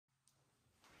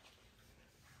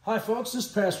Hi folks, this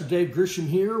is Pastor Dave Grisham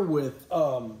here with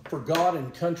For God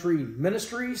and Country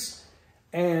Ministries,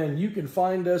 and you can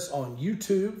find us on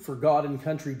YouTube, For God and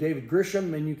Country David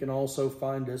Grisham, and you can also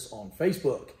find us on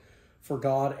Facebook, For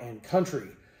God and Country.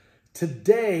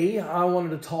 Today, I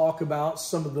wanted to talk about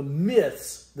some of the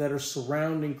myths that are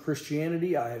surrounding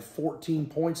Christianity. I have 14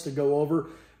 points to go over,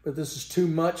 but this is too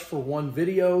much for one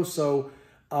video, so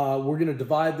we're going to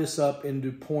divide this up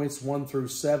into points 1 through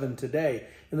 7 today.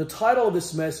 And the title of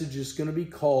this message is going to be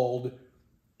called,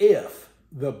 If,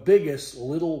 the Biggest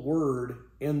Little Word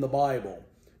in the Bible.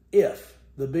 If,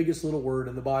 the biggest little word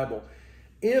in the Bible.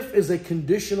 If is a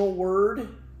conditional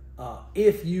word.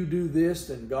 If you do this,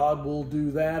 then God will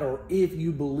do that. Or if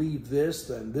you believe this,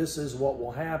 then this is what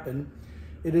will happen.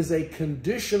 It is a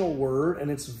conditional word,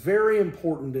 and it's very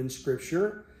important in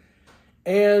Scripture.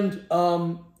 And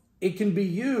it can be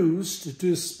used to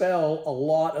dispel a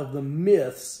lot of the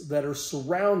myths that are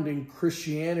surrounding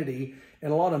Christianity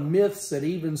and a lot of myths that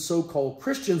even so-called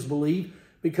Christians believe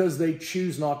because they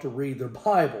choose not to read their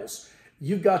Bibles.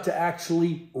 You've got to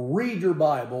actually read your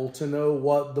Bible to know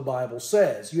what the Bible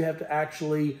says. You have to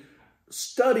actually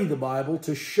study the Bible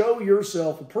to show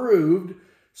yourself approved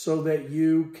so that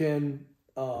you can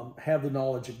have the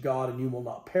knowledge of God and you will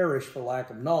not perish for lack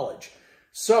of knowledge.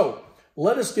 So,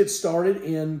 let us get started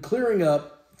in clearing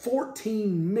up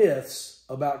 14 myths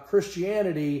about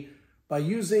Christianity by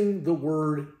using the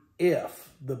word if,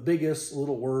 the biggest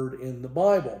little word in the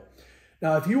Bible.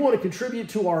 Now, if you want to contribute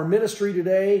to our ministry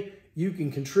today, you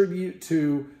can contribute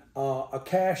to a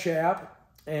Cash App,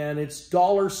 and it's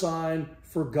 $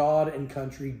 for God and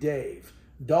Country Dave.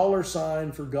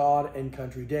 $ for God and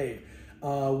Country Dave.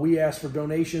 We ask for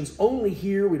donations only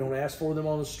here. We don't ask for them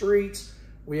on the streets.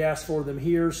 We ask for them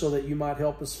here so that you might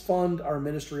help us fund our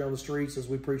ministry on the streets as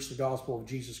we preach the gospel of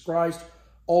Jesus Christ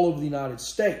all over the United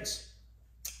States.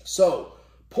 So,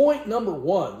 point number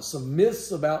 1, some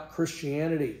myths about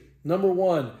Christianity. Number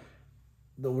 1,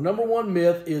 the number 1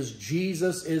 myth is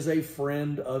Jesus is a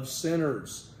friend of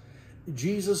sinners.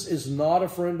 Jesus is not a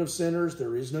friend of sinners.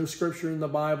 There is no scripture in the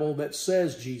Bible that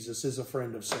says Jesus is a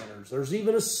friend of sinners. There's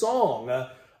even a song,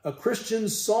 a Christian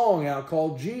song out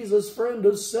called Jesus, Friend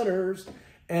of Sinners.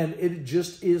 And it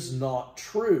just is not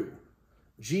true.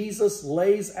 Jesus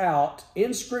lays out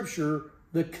in Scripture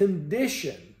the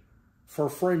condition for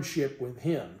friendship with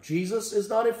Him. Jesus is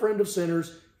not a friend of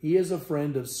sinners. He is a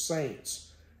friend of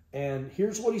saints. And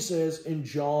here's what He says in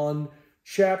John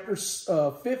chapter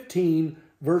 15,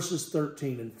 verses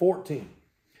 13 and 14.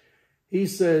 He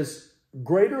says,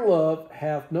 "Greater love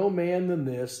hath no man than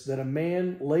this, that a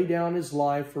man lay down his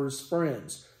life for his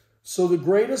friends." So the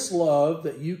greatest love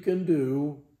that you can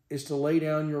do is to lay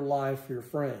down your life for your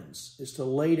friends, is to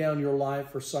lay down your life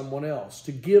for someone else,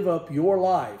 to give up your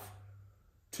life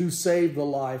to save the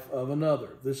life of another.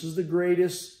 This is the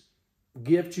greatest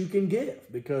gift you can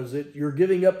give because you're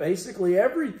giving up basically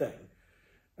everything.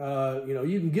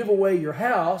 You can give away your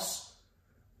house,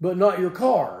 but not your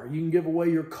car. You can give away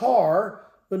your car,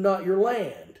 but not your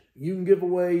land. You can give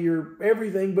away your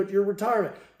everything but your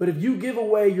retirement. But if you give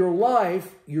away your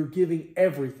life, you're giving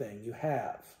everything you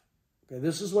have. Okay,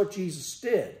 this is what Jesus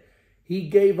did. He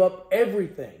gave up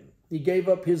everything. He gave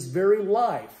up His very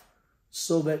life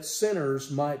so that sinners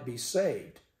might be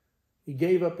saved. He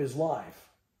gave up His life.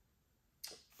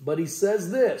 But He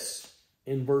says this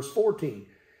in verse 14,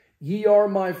 "Ye are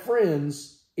my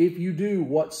friends if you do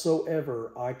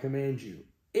whatsoever I command you."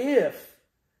 If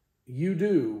you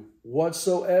do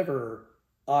whatsoever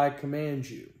I command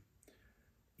you.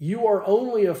 You are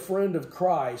only a friend of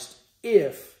Christ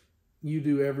if you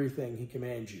do everything He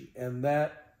commands you. And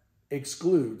that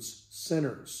excludes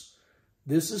sinners.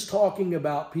 This is talking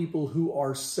about people who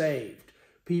are saved,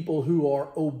 people who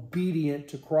are obedient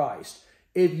to Christ.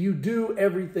 If you do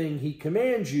everything He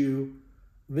commands you,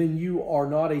 then you are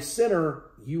not a sinner,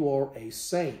 you are a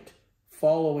saint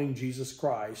following Jesus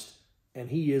Christ, and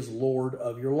He is Lord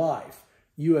of your life.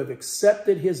 You have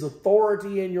accepted His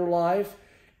authority in your life,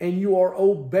 and you are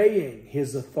obeying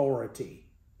His authority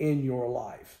in your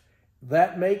life.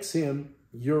 That makes Him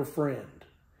your friend.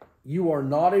 You are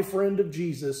not a friend of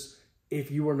Jesus if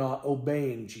you are not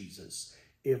obeying Jesus.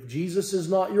 If Jesus is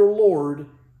not your Lord,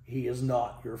 He is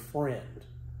not your friend.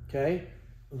 Okay?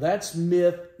 That's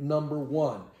myth number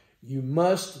 1. You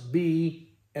must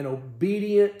be an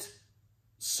obedient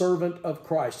servant of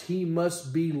Christ. He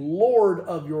must be Lord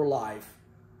of your life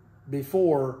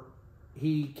before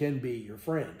He can be your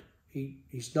friend.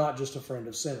 He's not just a friend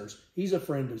of sinners. He's a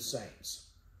friend of saints.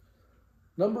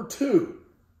 Number 2,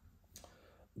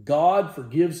 God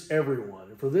forgives everyone.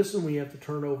 And for this one, we have to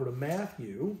turn over to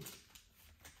Matthew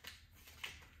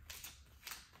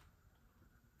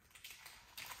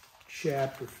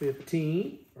chapter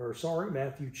 15, or sorry,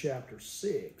 Matthew chapter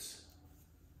 6.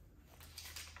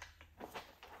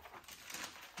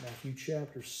 Matthew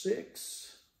chapter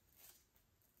 6.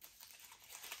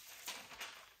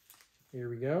 Here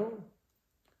we go.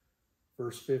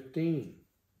 Verse 15.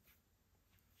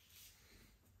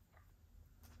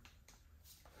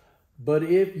 But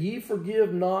if ye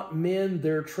forgive not men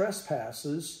their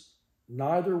trespasses,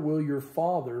 neither will your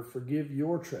Father forgive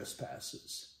your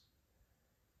trespasses.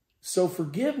 So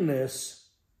forgiveness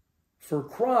for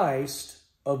Christ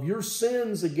of your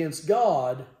sins against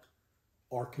God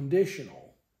are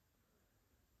conditional.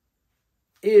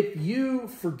 If you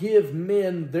forgive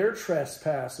men their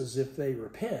trespasses if they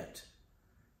repent,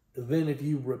 then if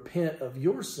you repent of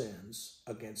your sins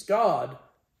against God,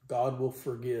 God will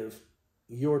forgive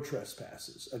your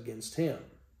trespasses against him.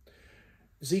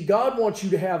 See, God wants you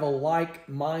to have a like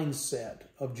mindset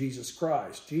of Jesus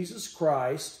Christ. Jesus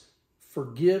Christ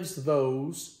forgives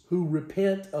those who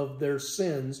repent of their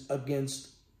sins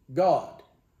against God.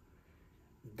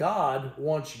 God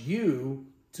wants you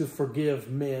to forgive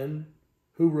men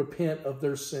who repent of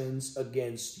their sins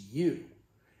against you.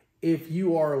 If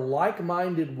you are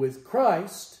like-minded with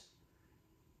Christ,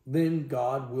 then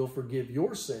God will forgive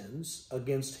your sins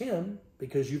against him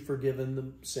because you've forgiven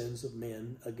the sins of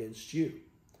men against you.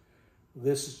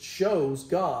 This shows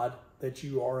God that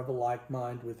you are of a like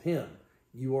mind with him.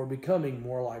 You are becoming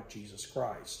more like Jesus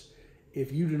Christ.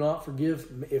 If you do not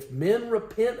forgive, if men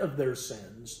repent of their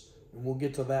sins, and we'll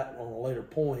get to that on a later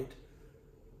point,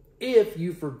 if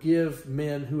you forgive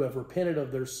men who have repented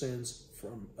of their sins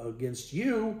from against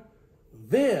you,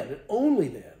 then, and only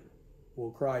then,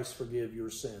 will Christ forgive your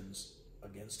sins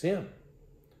against him.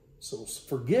 So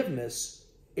forgiveness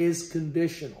is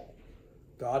conditional.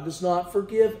 God does not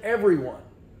forgive everyone.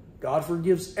 God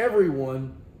forgives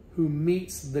everyone who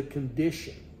meets the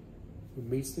condition. Who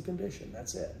meets the condition.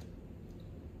 That's it.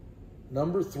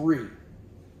 Number 3,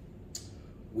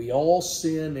 we all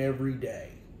sin every day.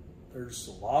 There's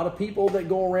a lot of people that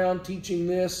go around teaching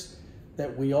this,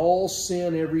 that we all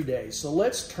sin every day. So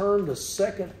let's turn to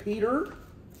 2 Peter.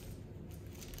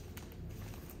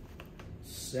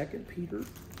 2 Peter.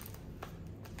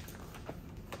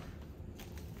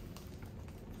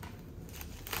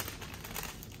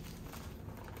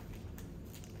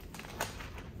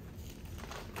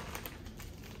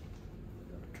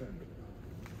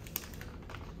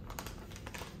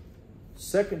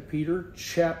 Second Peter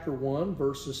chapter 1,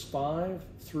 verses 5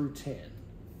 through 10.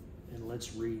 And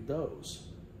let's read those.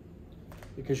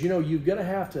 Because, you know, you're going to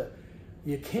have to,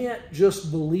 you can't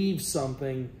just believe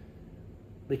something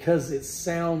because it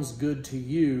sounds good to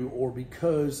you or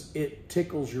because it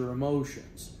tickles your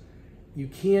emotions. You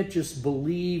can't just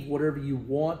believe whatever you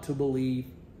want to believe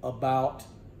about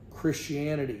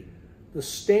Christianity. The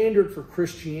standard for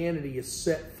Christianity is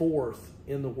set forth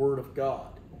in the Word of God.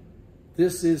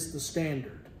 This is the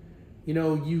standard. You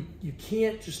know, you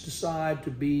can't just decide to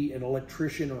be an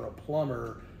electrician or a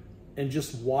plumber and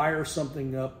just wire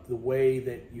something up the way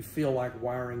that you feel like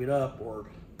wiring it up, or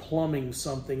plumbing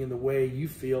something in the way you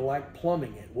feel like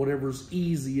plumbing it. Whatever's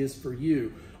easiest for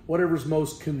you, whatever's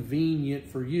most convenient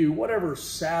for you, whatever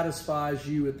satisfies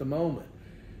you at the moment.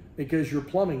 Because your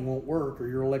plumbing won't work, or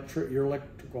your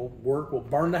electrical work will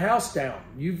burn the house down.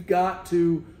 You've got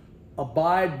to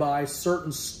abide by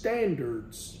certain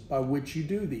standards by which you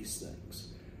do these things.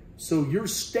 So your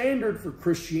standard for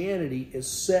Christianity is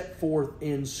set forth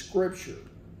in Scripture.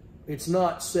 It's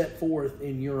not set forth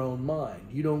in your own mind.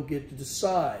 You don't get to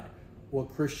decide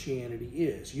what Christianity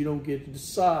is. You don't get to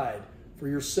decide for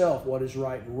yourself what is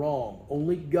right and wrong.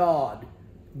 Only God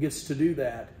gets to do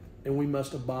that, and we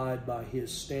must abide by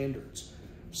his standards.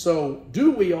 So,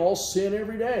 do we all sin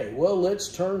every day? Well, let's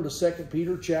turn to 2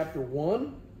 Peter chapter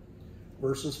 1,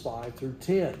 verses 5 through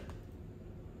 10.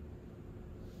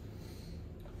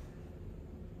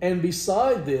 And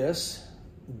beside this,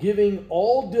 giving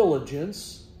all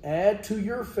diligence, add to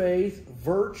your faith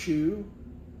virtue,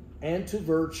 and to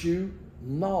virtue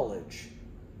knowledge,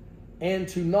 and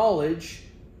to knowledge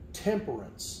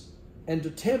temperance, and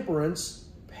to temperance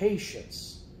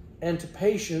patience, and to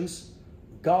patience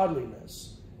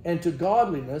godliness, and to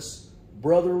godliness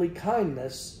brotherly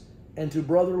kindness, and to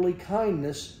brotherly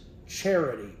kindness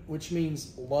charity, which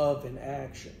means love in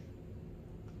action.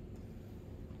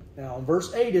 Now in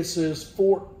verse 8 it says,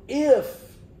 for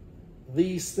if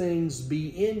these things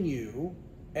be in you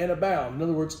and abound. In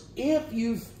other words, if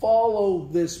you follow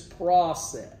this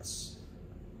process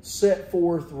set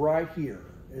forth right here,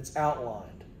 it's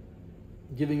outlined.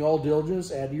 Giving all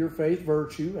diligence, add to your faith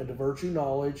virtue, and to virtue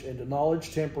knowledge, and to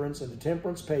knowledge temperance, and to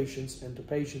temperance patience, and to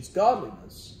patience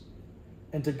godliness.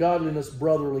 and to godliness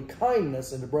brotherly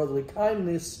kindness, and to brotherly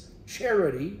kindness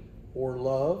charity, or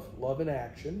love in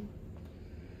action.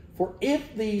 For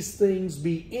if these things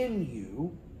be in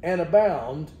you and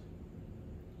abound,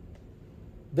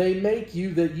 they make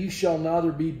you that you shall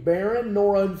neither be barren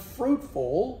nor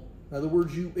unfruitful. In other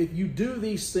words, if you do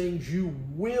these things, you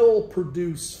will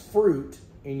produce fruit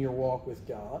in your walk with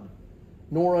God,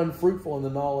 nor unfruitful in the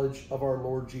knowledge of our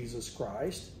Lord Jesus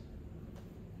Christ.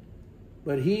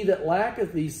 But he that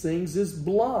lacketh these things is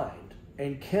blind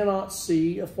and cannot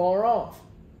see afar off.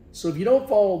 So if you don't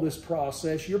follow this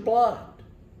process, you're blind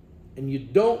and you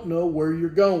don't know where you're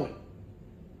going.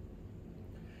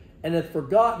 And hath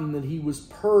forgotten that he was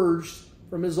purged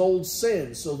from his old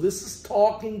sins. So this is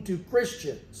talking to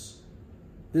Christians.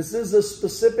 This is a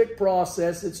specific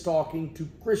process. It's talking to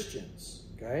Christians.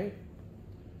 Okay?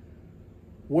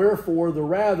 Wherefore, the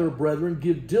rather, brethren,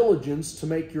 give diligence to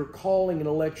make your calling and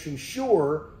election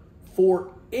sure.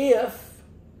 For if,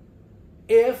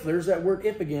 there's that word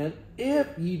if again, if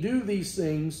ye do these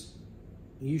things,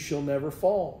 you shall never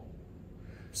fall.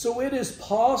 So it is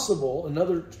possible,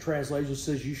 another translation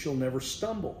says you shall never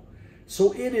stumble.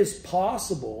 So it is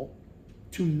possible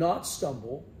to not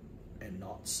stumble and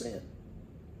not sin.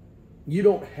 You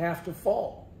don't have to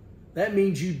fall. That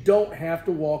means you don't have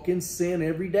to walk in sin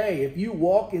every day. If you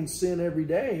walk in sin every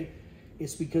day,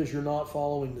 it's because you're not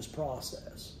following this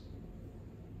process.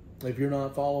 If you're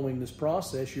not following this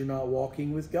process, you're not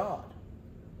walking with God.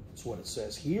 That's what it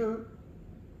says here.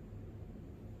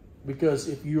 Because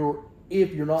if you're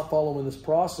not following this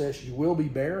process, you will be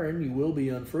barren, you will be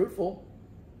unfruitful.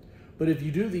 But if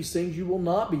you do these things, you will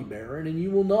not be barren and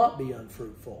you will not be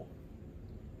unfruitful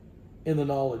in the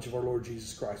knowledge of our Lord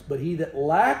Jesus Christ. But he that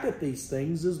lacketh these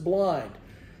things is blind.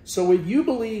 So if you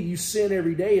believe you sin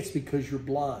every day, it's because you're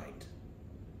blind.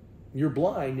 You're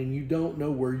blind and you don't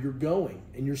know where you're going.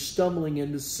 And you're stumbling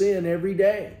into sin every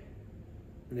day.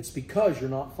 And it's because you're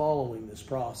not following this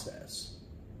process.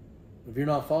 If you're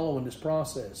not following this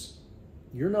process,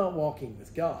 you're not walking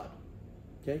with God.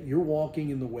 Okay? You're walking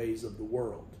in the ways of the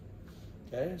world.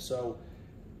 Okay? So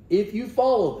if you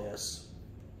follow this,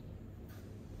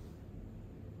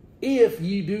 if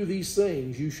ye do these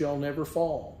things, you shall never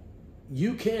fall.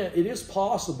 It is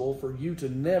possible for you to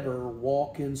never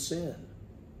walk in sin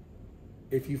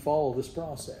if you follow this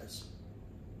process.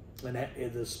 And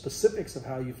the specifics of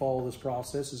how you follow this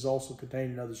process is also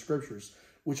contained in other scriptures,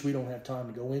 which we don't have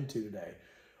time to go into today.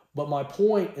 But my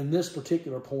point in this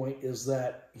particular point is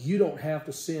that you don't have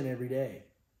to sin every day.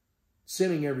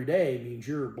 Sinning every day means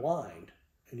you're blind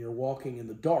and you're walking in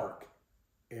the dark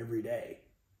every day.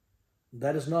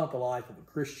 That is not the life of a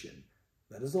Christian.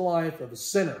 That is the life of a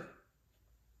sinner.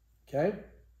 Okay?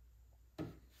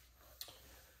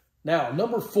 Now,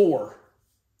 number 4,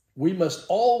 we must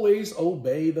always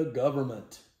obey the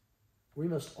government. We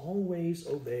must always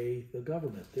obey the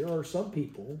government. There are some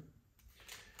people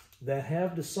that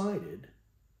have decided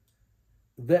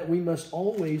that we must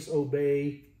always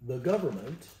obey the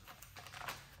government,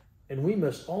 and we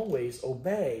must always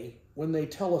obey when they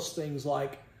tell us things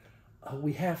like,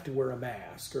 we have to wear a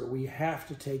mask, or we have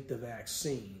to take the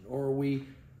vaccine, or we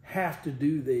have to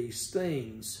do these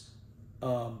things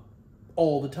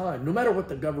all the time. No matter what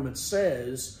the government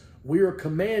says, we are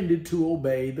commanded to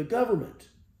obey the government.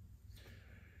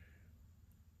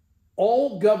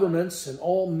 All governments and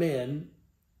all men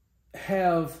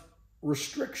have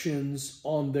restrictions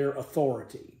on their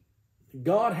authority.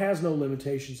 God has no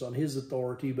limitations on his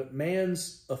authority, but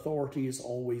man's authority is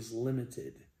always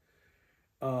limited.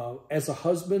 As a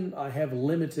husband, I have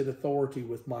limited authority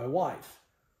with my wife.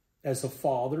 As a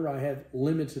father, I have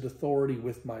limited authority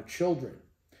with my children.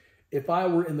 If I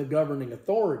were in the governing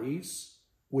authorities,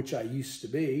 which I used to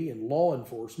be in law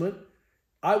enforcement,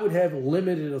 I would have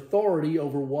limited authority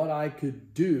over what I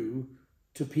could do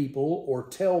to people or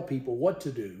tell people what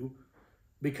to do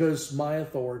because my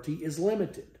authority is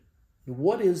limited.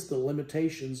 What is the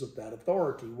limitations of that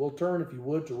authority? We'll turn, if you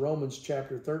would, to Romans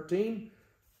chapter 13,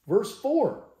 verse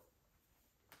 4.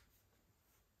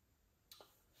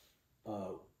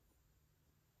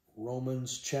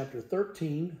 Romans chapter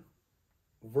 13,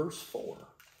 verse 4.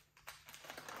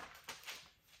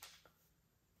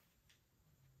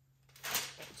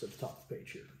 It's at the top of the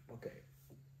page here. Okay.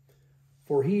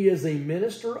 For he is a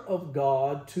minister of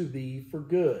God to thee for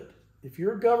good. If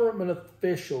you're a government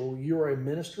official, you're a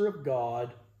minister of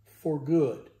God for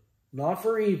good. Not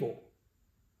for evil.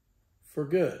 For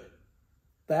good.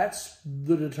 That's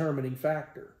the determining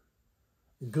factor.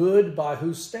 Good by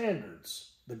whose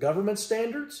standards? The government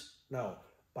standards? No,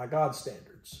 by God's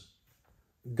standards.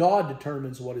 God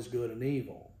determines what is good and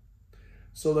evil.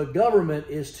 So the government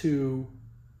is to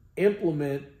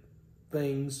implement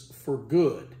things for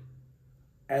good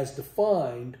as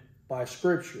defined by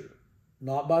Scripture,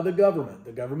 not by the government.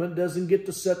 The government doesn't get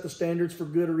to set the standards for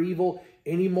good or evil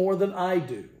any more than I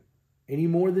do, any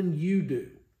more than you do.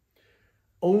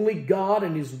 Only God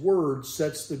and His Word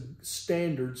sets the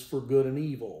standards for good and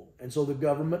evil. And so the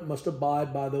government must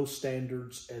abide by those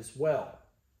standards as well.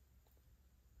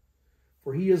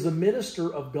 For He is a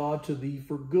minister of God to thee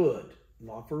for good,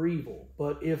 not for evil.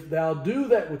 But if thou do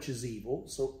that which is evil,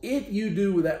 so if you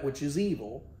do that which is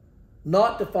evil,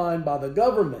 not defined by the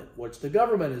government, which the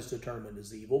government has determined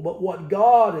as evil, but what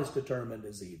God has determined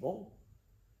as evil,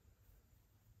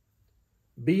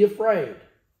 be afraid,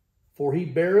 for He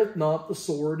beareth not the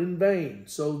sword in vain.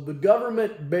 So the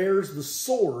government bears the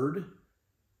sword,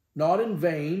 not in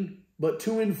vain, but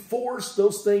to enforce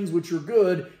those things which are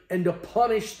good and to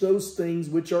punish those things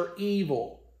which are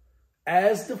evil,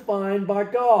 as defined by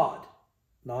God,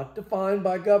 not defined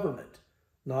by government,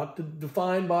 not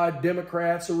defined by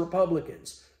Democrats or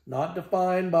Republicans, not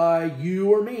defined by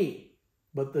you or me,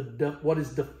 but what is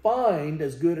defined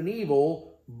as good and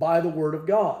evil by the Word of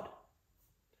God.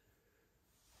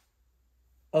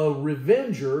 A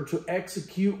revenger to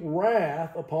execute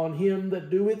wrath upon him that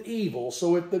doeth evil.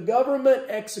 So if the government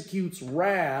executes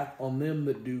wrath on them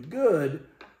that do good,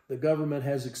 the government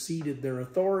has exceeded their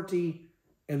authority,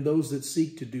 and those that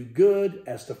seek to do good,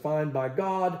 as defined by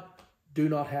God, do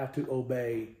not have to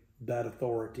obey that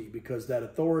authority, because that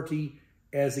authority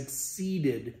has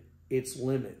exceeded its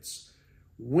limits.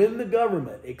 When the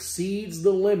government exceeds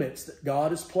the limits that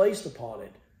God has placed upon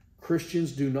it,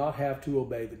 Christians do not have to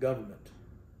obey the government.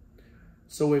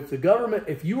 So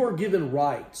if you are given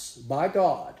rights by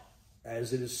God,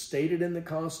 as it is stated in the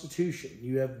Constitution,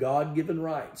 you have God-given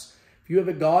rights. If you have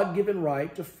a God-given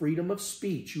right to freedom of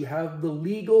speech, you have the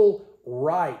legal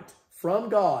right from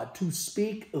God to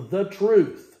speak the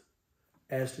truth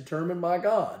as determined by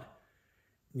God.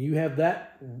 You have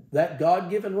that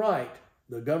God-given right.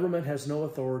 The government has no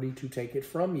authority to take it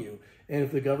from you. And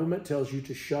if the government tells you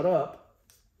to shut up,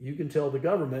 you can tell the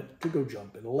government to go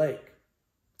jump in a lake.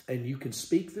 And you can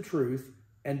speak the truth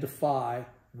and defy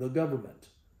the government.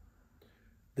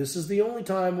 This is the only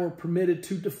time we're permitted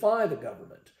to defy the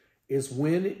government, is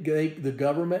when the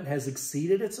government has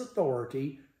exceeded its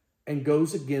authority and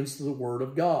goes against the Word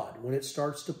of God. When it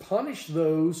starts to punish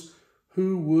those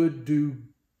who would do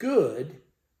good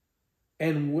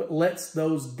and lets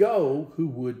those go who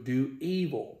would do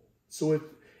evil. So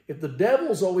if the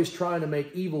devil's always trying to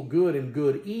make evil good and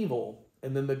good evil,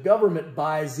 and then the government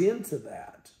buys into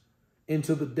that,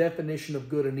 into the definition of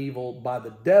good and evil by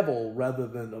the devil rather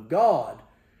than of God,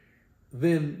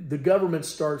 then the government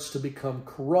starts to become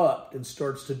corrupt and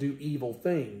starts to do evil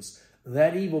things.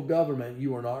 That evil government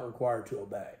you are not required to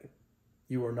obey.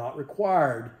 You are not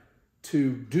required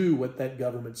to do what that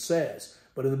government says.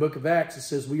 But in the book of Acts, it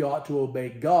says we ought to obey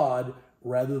God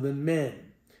rather than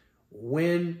men.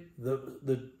 When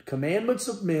the commandments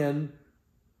of men,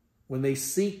 when they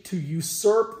seek to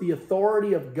usurp the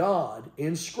authority of God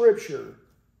in Scripture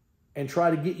and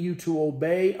try to get you to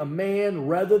obey a man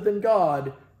rather than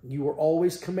God, you are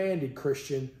always commanded,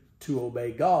 Christian, to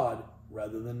obey God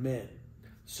rather than men.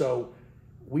 So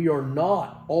we are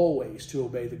not always to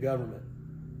obey the government.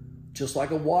 Just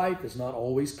like a wife is not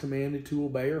always commanded to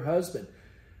obey her husband.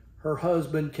 Her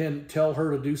husband can tell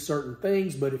her to do certain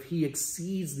things, but if he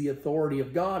exceeds the authority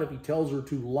of God, if he tells her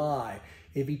to lie,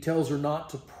 if he tells her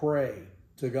not to pray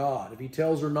to God, if he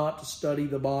tells her not to study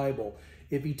the Bible,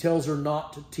 if he tells her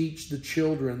not to teach the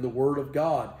children the Word of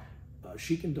God,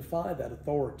 she can defy that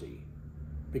authority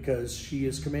because she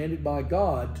is commanded by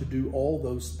God to do all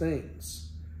those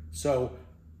things. So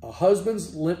a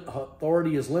husband's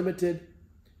authority is limited.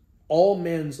 All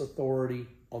men's authority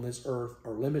on this earth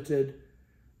are limited.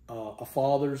 A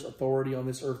father's authority on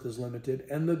this earth is limited,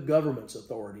 and the government's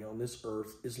authority on this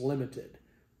earth is limited.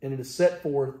 And it is set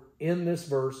forth in this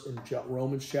verse in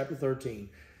Romans chapter 13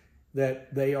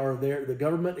 that they are there. The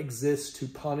government exists to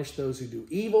punish those who do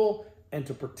evil and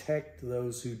to protect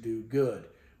those who do good.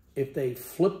 If they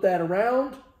flip that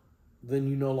around, then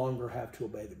you no longer have to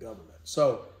obey the government.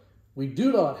 So we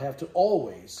do not have to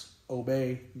always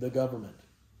obey the government.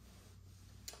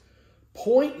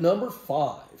 Point number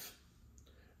 5.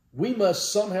 We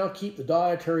must somehow keep the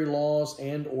dietary laws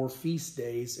and or feast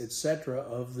days, etc.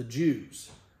 of the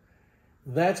Jews.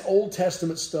 That's Old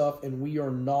Testament stuff, and we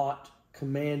are not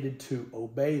commanded to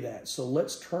obey that. So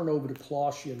let's turn over to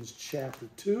Colossians chapter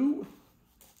 2.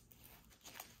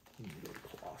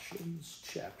 Colossians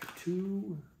chapter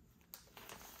 2.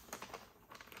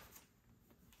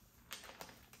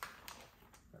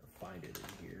 I'll find it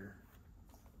in here.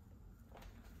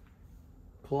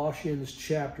 Colossians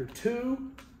chapter 2,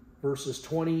 verses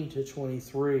 20 to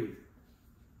 23.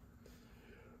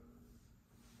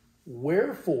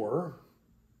 Wherefore,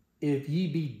 if ye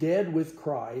be dead with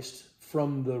Christ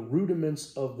from the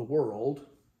rudiments of the world,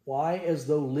 why, as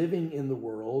though living in the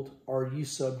world, are ye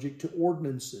subject to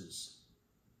ordinances?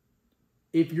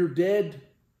 If you're dead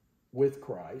with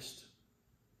Christ,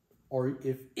 or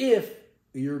if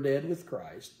you're dead with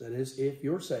Christ, that is, if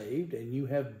you're saved and you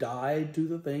have died to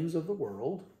the things of the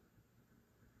world,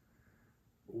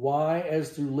 why, as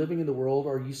through living in the world,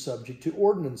 are ye subject to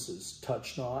ordinances?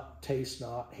 Touch not, taste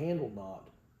not, handle not,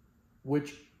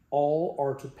 which all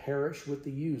are to perish with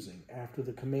the using, after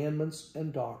the commandments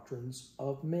and doctrines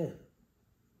of men.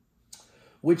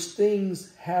 Which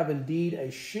things have indeed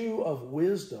a shew of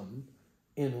wisdom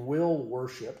in will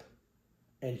worship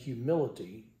and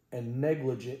humility and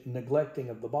neglecting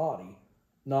of the body,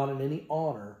 not in any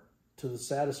honor to the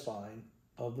satisfying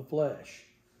of the flesh.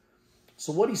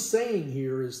 So what he's saying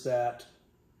here is that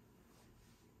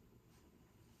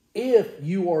if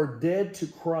you are dead to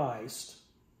Christ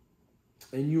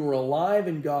and you are alive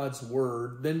in God's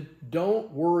word, then don't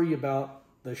worry about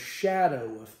the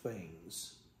shadow of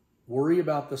things. Worry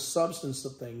about the substance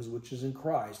of things, which is in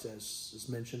Christ, as is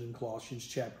mentioned in Colossians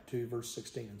chapter 2, verse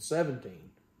 16 and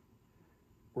 17,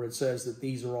 where it says that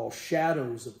these are all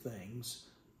shadows of things,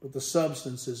 but the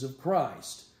substance is of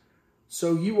Christ.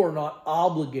 So you are not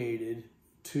obligated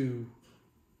to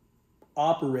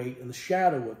operate in the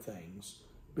shadow of things,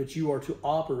 but you are to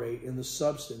operate in the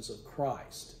substance of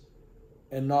Christ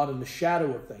and not in the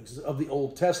shadow of things, of the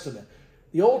Old Testament.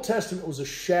 The Old Testament was a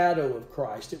shadow of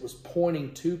Christ. It was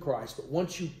pointing to Christ. But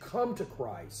once you come to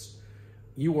Christ,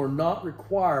 you are not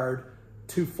required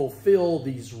to fulfill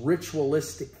these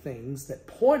ritualistic things that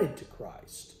pointed to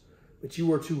Christ, but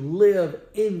you are to live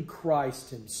in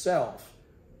Christ himself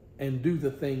and do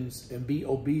the things and be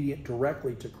obedient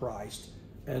directly to Christ,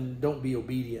 and don't be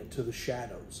obedient to the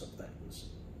shadows of things.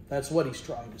 That's what he's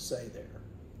trying to say there.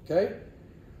 Okay?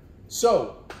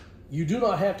 So, you do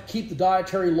not have to keep the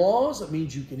dietary laws. That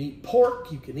means you can eat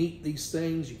pork, you can eat these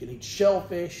things, you can eat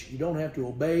shellfish. You don't have to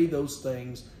obey those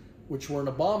things, which were an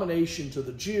abomination to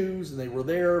the Jews, and they were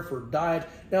there for diet.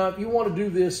 Now, if you want to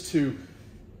do this to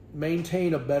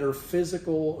maintain a better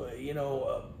physical,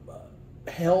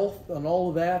 health and all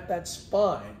of that, that's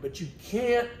fine. But you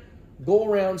can't go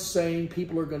around saying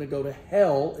people are going to go to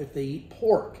hell if they eat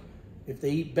pork, if they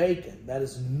eat bacon. That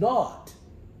is not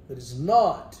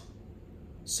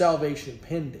salvation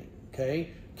pending,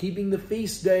 okay? Keeping the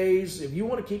feast days. If you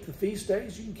want to keep the feast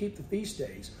days, you can keep the feast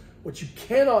days. What you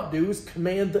cannot do is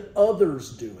command that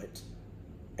others do it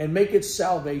and make it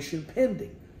salvation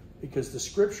pending, because the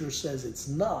scripture says it's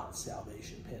not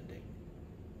salvation pending.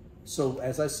 So,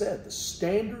 as I said, the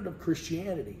standard of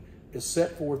Christianity is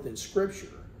set forth in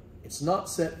scripture. It's not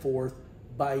set forth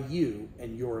by you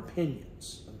and your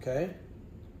opinions, okay?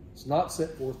 It's not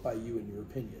set forth by you and your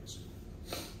opinions.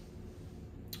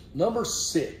 Number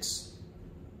 6,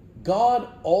 God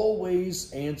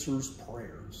always answers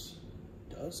prayers.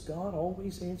 Does God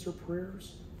always answer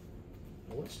prayers?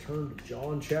 Well, let's turn to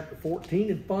John chapter 14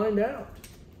 and find out.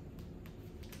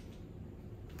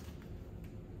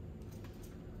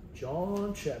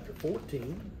 John chapter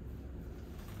 14.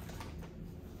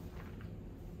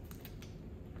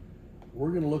 We're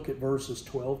going to look at verses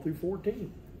 12 through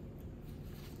 14.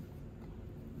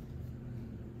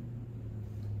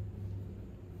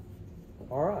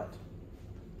 All right.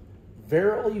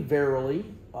 Verily, verily,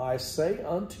 I say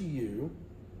unto you,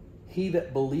 he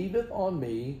that believeth on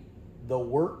me, the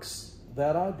works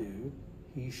that I do,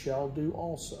 he shall do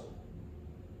also.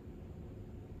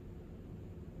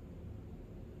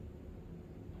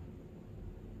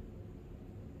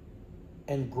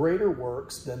 And greater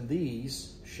works than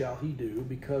these shall he do,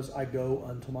 because I go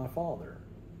unto my Father.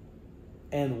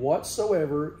 And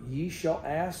whatsoever ye shall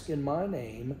ask in my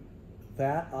name,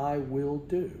 that I will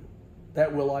do.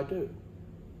 That will I do,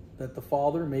 that the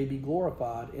Father may be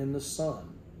glorified in the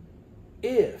Son.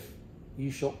 If you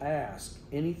shall ask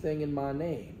anything in my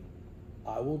name,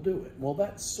 I will do it. Well,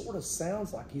 that sort of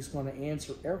sounds like he's going to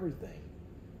answer everything.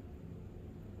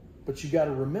 But you got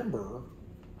to remember,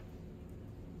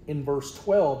 in verse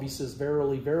 12, he says,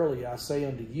 Verily, verily, I say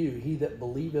unto you, he that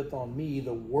believeth on me,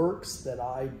 the works that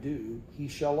I do, he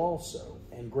shall also.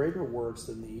 And greater works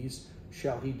than these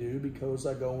shall he do, because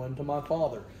I go unto my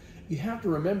Father. You have to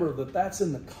remember that that's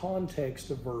in the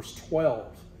context of verse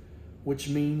 12, which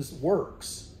means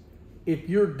works. If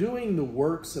you're doing the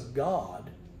works of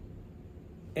God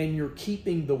and you're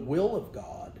keeping the will of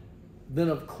God, then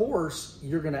of course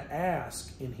you're going to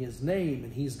ask in his name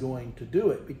and he's going to do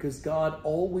it, because God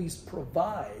always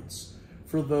provides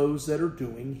for those that are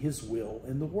doing his will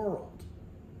in the world.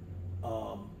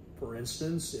 For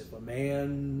instance, if a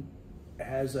man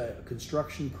has a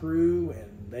construction crew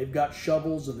and they've got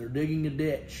shovels and they're digging a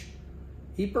ditch,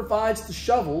 he provides the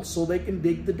shovels so they can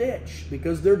dig the ditch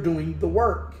because they're doing the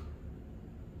work.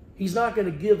 He's not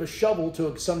going to give a shovel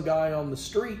to some guy on the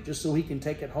street just so he can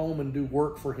take it home and do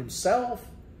work for himself.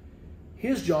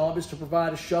 His job is to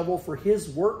provide a shovel for his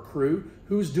work crew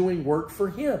who's doing work for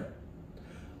him.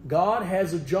 God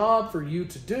has a job for you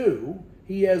to do.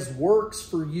 He has works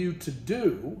for you to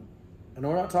do. And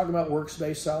we're not talking about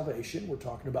works-based salvation. We're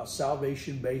talking about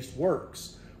salvation-based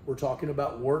works. We're talking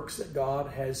about works that God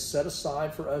has set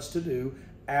aside for us to do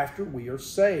after we are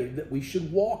saved, that we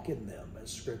should walk in them,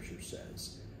 as Scripture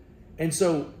says. And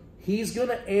so he's going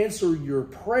to answer your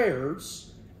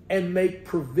prayers and make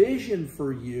provision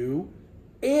for you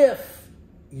if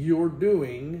you're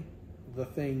doing the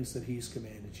things that he's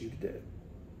commanded you to do.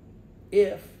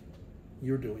 If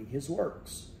you're doing his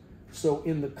works. So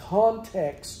in the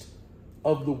context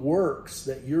of the works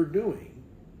that you're doing,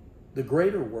 the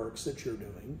greater works that you're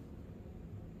doing,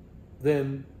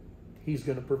 then he's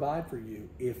going to provide for you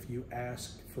if you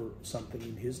ask for something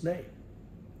in his name.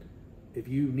 If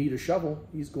you need a shovel,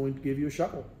 he's going to give you a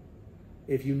shovel.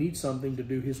 If you need something to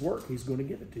do his work, he's going to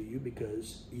give it to you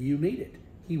because you need it.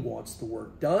 He wants the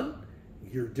work done.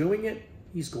 You're doing it.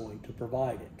 He's going to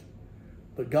provide it.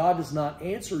 But God does not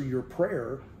answer your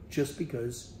prayer just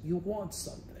because you want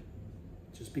something.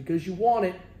 Just because you want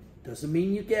it doesn't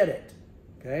mean you get it.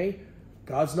 Okay?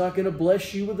 God's not going to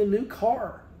bless you with a new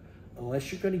car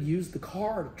unless you're going to use the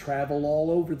car to travel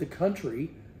all over the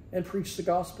country and preach the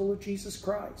gospel of Jesus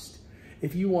Christ.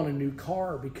 If you want a new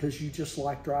car because you just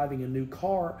like driving a new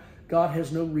car, God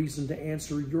has no reason to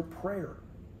answer your prayer.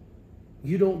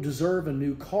 You don't deserve a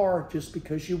new car just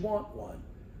because you want one.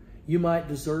 You might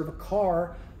deserve a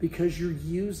car because you're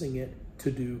using it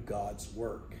to do God's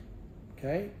work.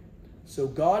 Okay? So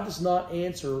God does not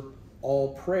answer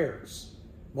all prayers.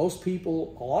 Most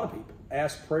people, a lot of people,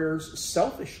 ask prayers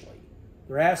selfishly.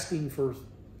 They're asking for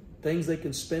things they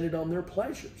can spend it on their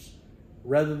pleasures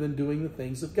rather than doing the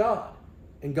things of God.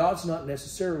 And God's not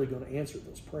necessarily going to answer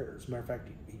those prayers. As a matter of fact,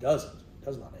 he does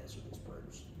not answer those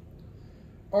prayers.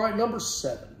 All right, number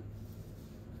 7.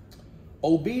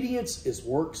 Obedience is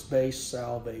works-based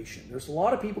salvation. There's a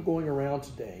lot of people going around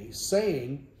today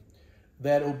saying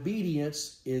that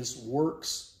obedience is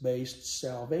works-based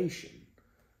salvation.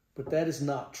 But that is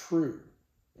not true,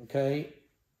 okay?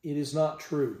 It is not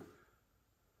true.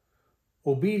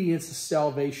 Obedience is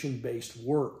salvation-based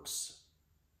works.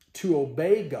 To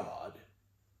obey God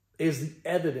is the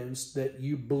evidence that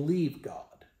you believe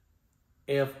God.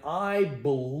 If I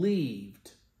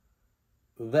believed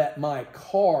that my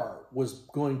car was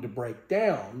going to break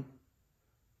down,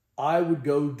 I would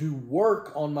go do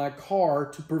work on my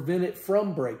car to prevent it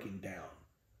from breaking down.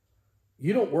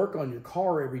 You don't work on your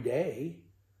car every day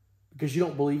because you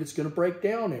don't believe it's going to break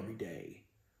down every day.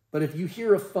 But if you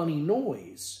hear a funny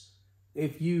noise,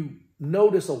 if you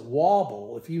notice a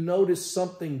wobble, if you notice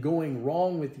something going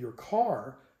wrong with your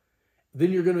car,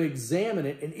 then you're going to examine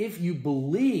it. And if you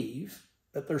believe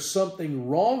that there's something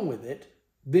wrong with it,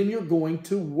 then you're going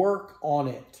to work on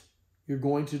it. You're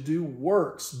going to do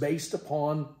works based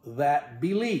upon that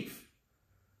belief.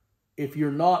 If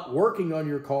you're not working on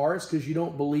your car, it's because you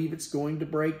don't believe it's going to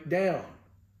break down.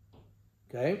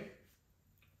 Okay?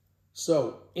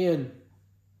 So, in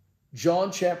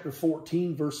John chapter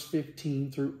 14, verse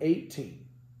 15 through 18,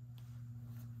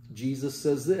 Jesus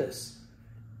says this,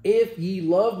 "If ye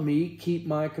love me, keep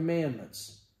my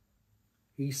commandments."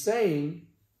 He's saying,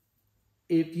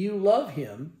 if you love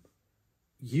him,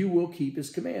 you will keep his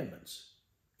commandments.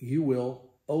 You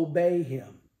will obey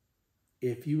him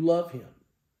if you love him.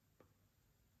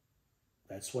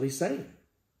 That's what he's saying,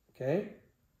 okay?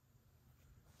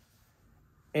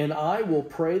 "And I will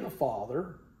pray the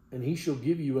Father, and he shall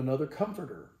give you another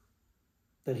comforter,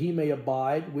 that he may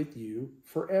abide with you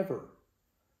forever."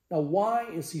 Now, why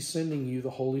is he sending you the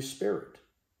Holy Spirit?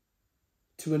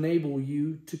 To enable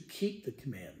you to keep the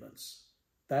commandments.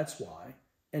 That's why.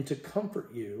 And to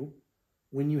comfort you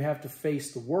when you have to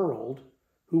face the world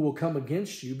who will come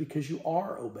against you because you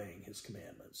are obeying his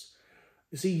commandments.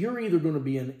 You see, you're either going to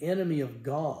be an enemy of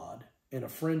God and a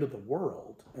friend of the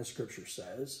world, as Scripture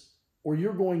says, or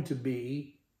you're going to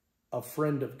be a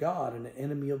friend of God and an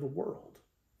enemy of the world.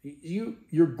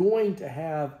 You're going to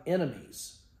have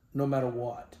enemies no matter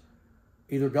what.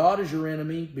 Either God is your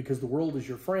enemy because the world is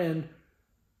your friend,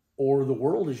 or the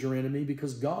world is your enemy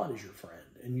because God is your friend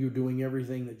and you're doing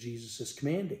everything that Jesus is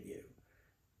commanding you.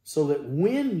 So that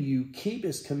when you keep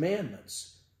his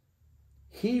commandments,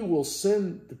 he will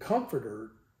send the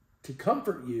Comforter to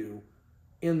comfort you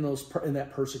in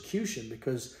that persecution,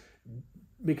 because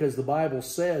the Bible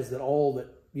says that all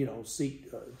that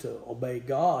seek to obey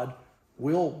God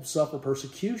will suffer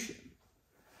persecution.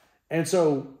 And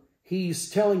so he's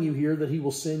telling you here that he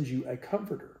will send you a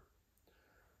comforter,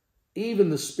 even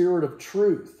the Spirit of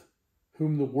truth,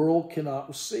 whom the world cannot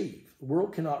receive. The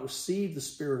world cannot receive the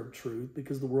Spirit of truth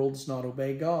because the world does not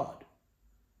obey God.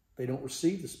 They don't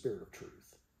receive the Spirit of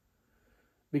truth,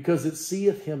 because it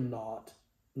seeth him not,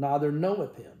 neither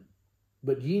knoweth him.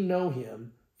 But ye know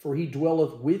him, for he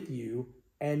dwelleth with you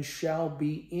and shall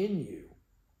be in you.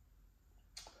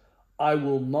 I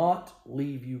will not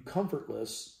leave you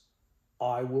comfortless.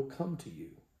 I will come to you.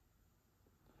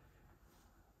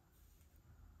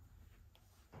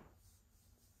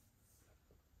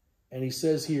 And he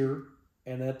says here,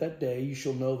 and at that day you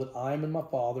shall know that I am in my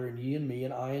Father, and ye in me,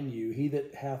 and I in you. He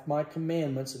that hath my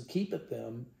commandments and keepeth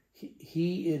them,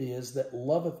 he it is that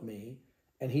loveth me,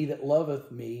 and he that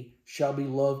loveth me shall be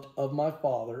loved of my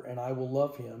Father, and I will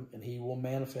love him, and he will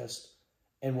manifest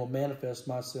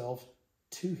myself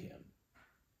to him.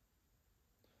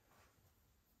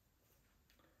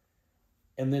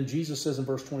 And then Jesus says in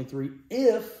verse 23,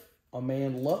 if a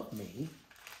man love me,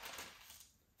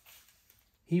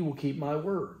 he will keep my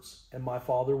words, and my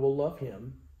Father will love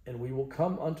him, and we will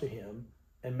come unto him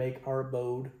and make our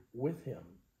abode with him.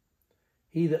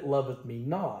 He that loveth me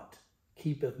not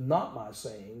keepeth not my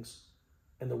sayings,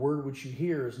 and the word which you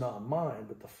hear is not mine,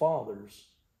 but the Father's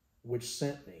which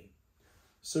sent me.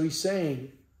 So he's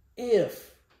saying,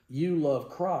 if you love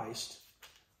Christ,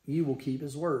 you will keep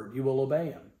his word. You will obey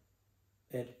him.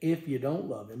 And if you don't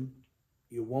love him,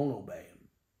 you won't obey him.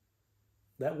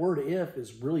 That word if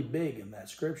is really big in that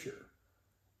scripture.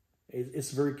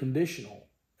 It's very conditional,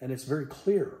 and it's very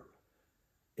clear.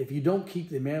 If you don't keep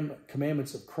the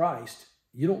commandments of Christ,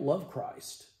 you don't love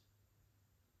Christ.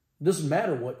 It doesn't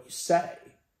matter what you say.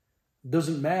 It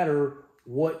doesn't matter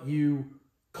what you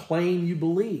claim you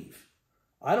believe.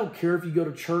 I don't care if you go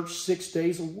to church 6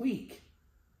 days a week.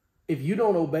 If you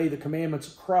don't obey the commandments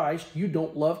of Christ, you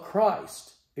don't love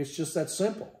Christ. It's just that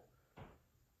simple.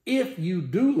 If you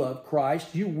do love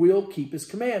Christ, you will keep his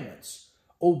commandments.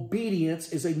 Obedience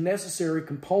is a necessary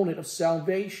component of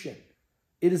salvation.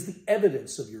 It is the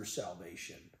evidence of your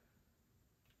salvation.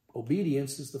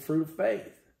 Obedience is the fruit of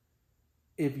faith.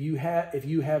 If you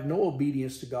have no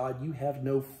obedience to God, you have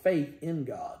no faith in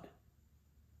God.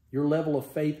 Your level of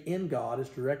faith in God is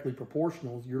directly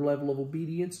proportional to your level of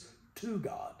obedience to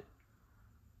God.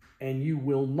 And you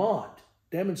will not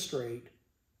demonstrate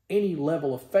any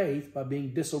level of faith by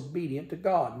being disobedient to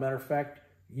God. Matter of fact,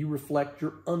 you reflect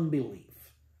your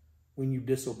unbelief when you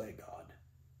disobey God.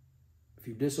 If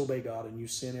you disobey God, and you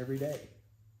sin every day.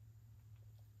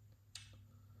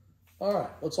 All right,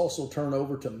 let's also turn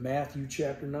over to Matthew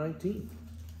chapter 19.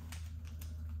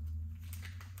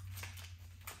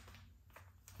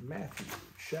 Matthew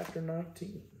chapter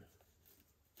 19.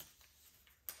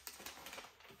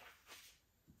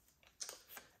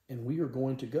 And we are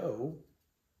going to go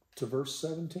to verse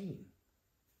 17.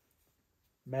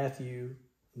 Matthew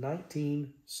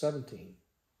 19:17.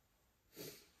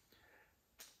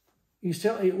 He's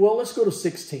telling, well, let's go to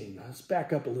 16. Let's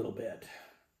back up a little bit.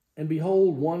 And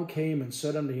behold, one came and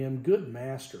said unto him, Good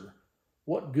master,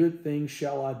 what good thing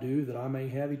shall I do that I may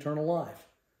have eternal life?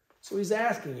 So he's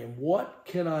asking him, what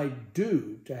can I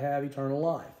do to have eternal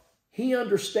life? He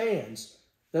understands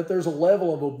that there's a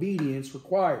level of obedience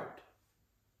required,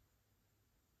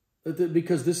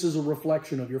 because this is a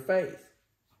reflection of your faith.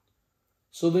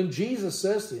 So then Jesus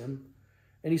says to him,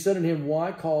 and he said unto him,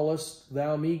 Why callest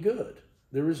thou me good?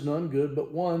 There is none good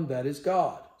but one, that is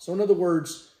God. So in other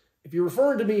words, if you're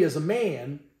referring to me as a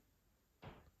man,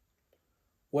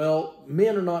 well,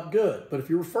 men are not good. But if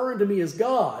you're referring to me as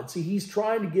God, see, he's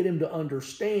trying to get him to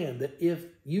understand that if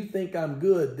you think I'm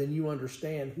good, then you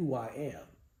understand who I am.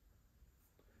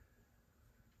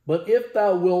 But if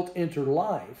thou wilt enter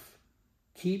life,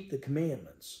 keep the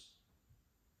commandments.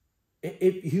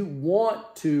 If you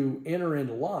want to enter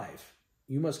into life,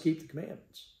 you must keep the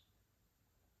commandments.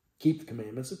 Keep the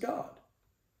commandments of God.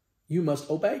 You must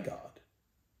obey God.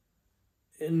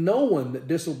 And no one that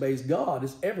disobeys God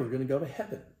is ever going to go to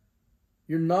heaven.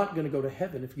 You're not going to go to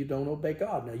heaven if you don't obey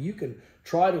God. Now, you can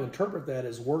try to interpret that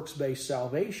as works-based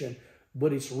salvation,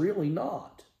 but it's really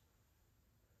not.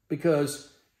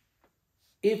 Because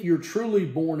if you're truly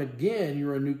born again,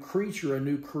 you're a new creature, a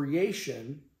new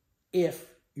creation. If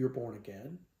you're born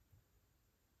again,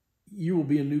 you will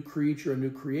be a new creature, a new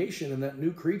creation, and that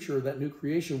new creature, that new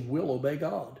creation will obey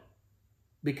God.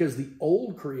 Because the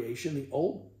old creation, the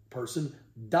old person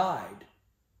died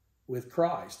with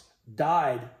Christ,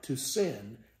 died to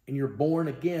sin, and you're born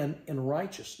again in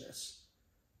righteousness.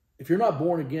 If you're not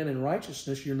born again in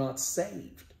righteousness, you're not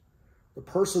saved. The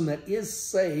person that is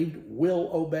saved will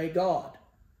obey God.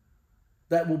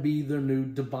 That will be their new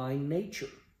divine nature.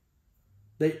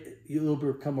 You'll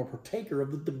become a partaker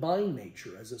of the divine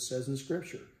nature, as it says in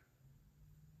Scripture.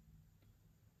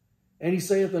 And he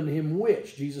saith unto him,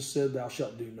 which? Jesus said, thou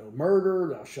shalt do no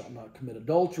murder, thou shalt not commit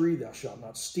adultery, thou shalt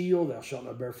not steal, thou shalt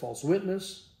not bear false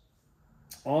witness.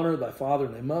 Honor thy father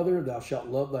and thy mother, thou shalt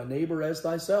love thy neighbor as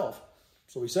thyself.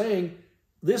 So he's saying,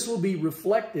 this will be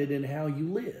reflected in how you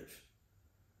live.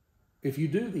 If you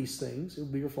do these things, it will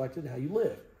be reflected in how you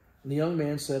live. And the young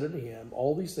man said unto him,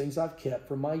 all these things I've kept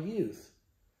from my youth.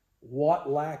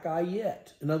 What lack I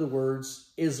yet? In other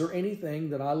words, is there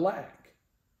anything that I lack?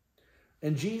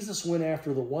 And Jesus went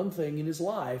after the one thing in his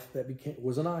life that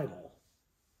was an idol.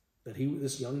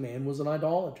 This young man was an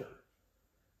idolater.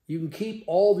 You can keep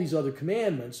all these other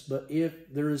commandments, but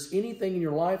if there is anything in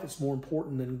your life that's more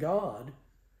important than God,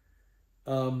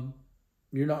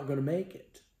 you're not going to make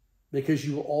it, because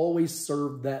you will always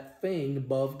serve that thing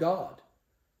above God.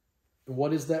 And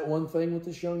what is that one thing with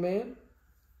this young man?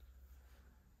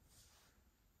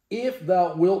 If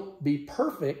thou wilt be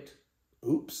perfect,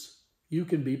 you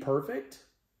can be perfect.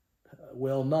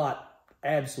 Well, not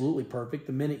absolutely perfect.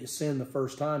 The minute you sin the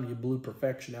first time, you blew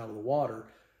perfection out of the water.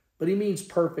 But he means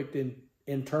perfect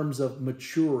in terms of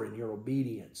mature in your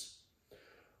obedience.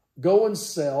 Go and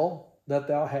sell that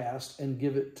thou hast, and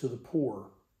give it to the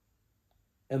poor,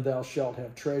 and thou shalt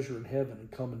have treasure in heaven,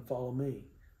 and come and follow me.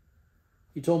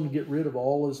 He told him to get rid of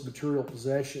all his material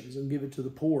possessions and give it to the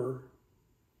poor,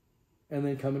 and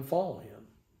then come and follow him.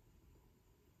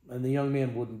 And the young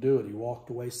man wouldn't do it. He walked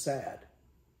away sad.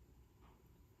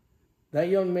 That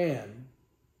young man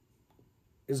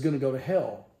is going to go to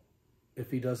hell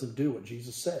if he doesn't do what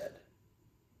Jesus said.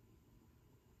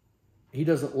 He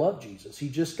doesn't love Jesus. He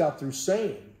just got through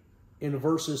saying in the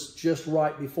verses just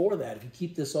right before that, if you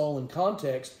keep this all in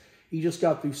context, he just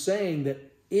got through saying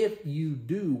that if you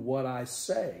do what I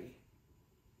say,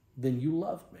 then you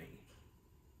love me.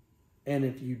 And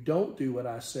if you don't do what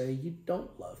I say, you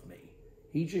don't love me.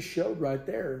 He just showed right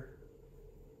there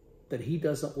that he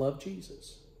doesn't love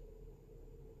Jesus.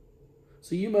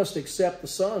 So you must accept the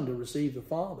Son to receive the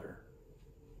Father.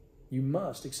 You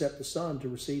must accept the Son to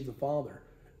receive the Father.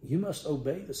 You must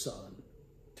obey the Son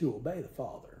to obey the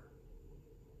Father.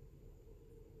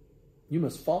 You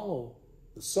must follow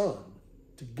the Son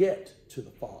to get to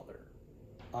the Father.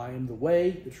 I am the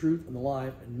way, the truth, and the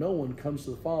life, and no one comes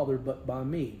to the Father but by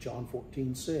me. John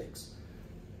 14:6.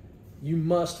 You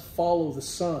must follow the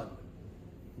Son.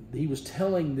 He was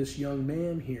telling this young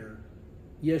man here,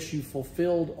 yes, you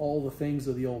fulfilled all the things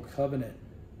of the old covenant.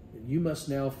 You must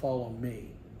now follow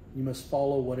me. You must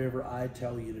follow whatever I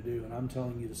tell you to do. And I'm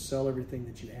telling you to sell everything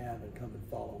that you have and come and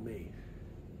follow me.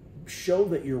 Show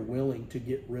that you're willing to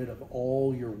get rid of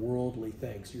all your worldly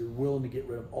things. You're willing to get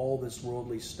rid of all this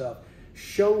worldly stuff.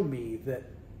 Show me that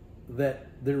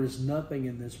there is nothing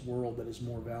in this world that is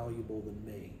more valuable than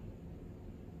me.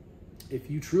 If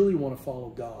you truly want to follow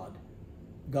God,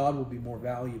 God will be more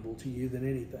valuable to you than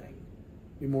anything.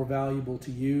 Be more valuable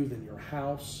to you than your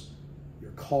house,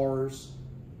 your cars,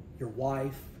 your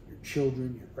wife, your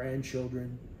children, your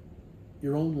grandchildren,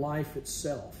 your own life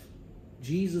itself.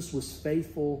 Jesus was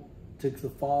faithful to the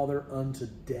Father unto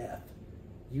death.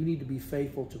 You need to be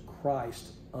faithful to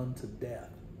Christ unto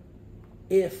death.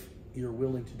 If you're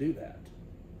willing to do that,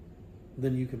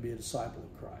 then you can be a disciple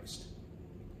of Christ.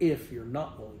 If you're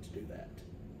not willing to do that,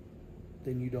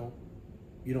 then you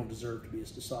don't deserve to be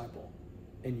his disciple,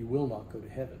 and you will not go to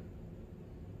heaven.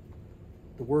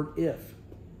 The word if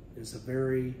is a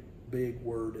very big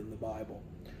word in the Bible.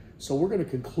 So we're going to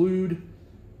conclude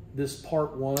this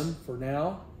part 1 for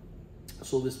now,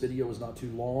 so this video is not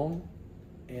too long,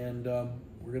 and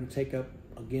we're going to take up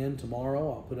again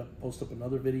tomorrow. I'll post up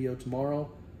another video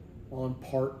tomorrow on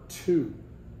part 2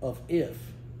 of if,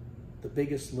 the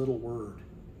biggest little word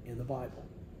in the Bible.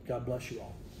 God bless you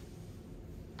all.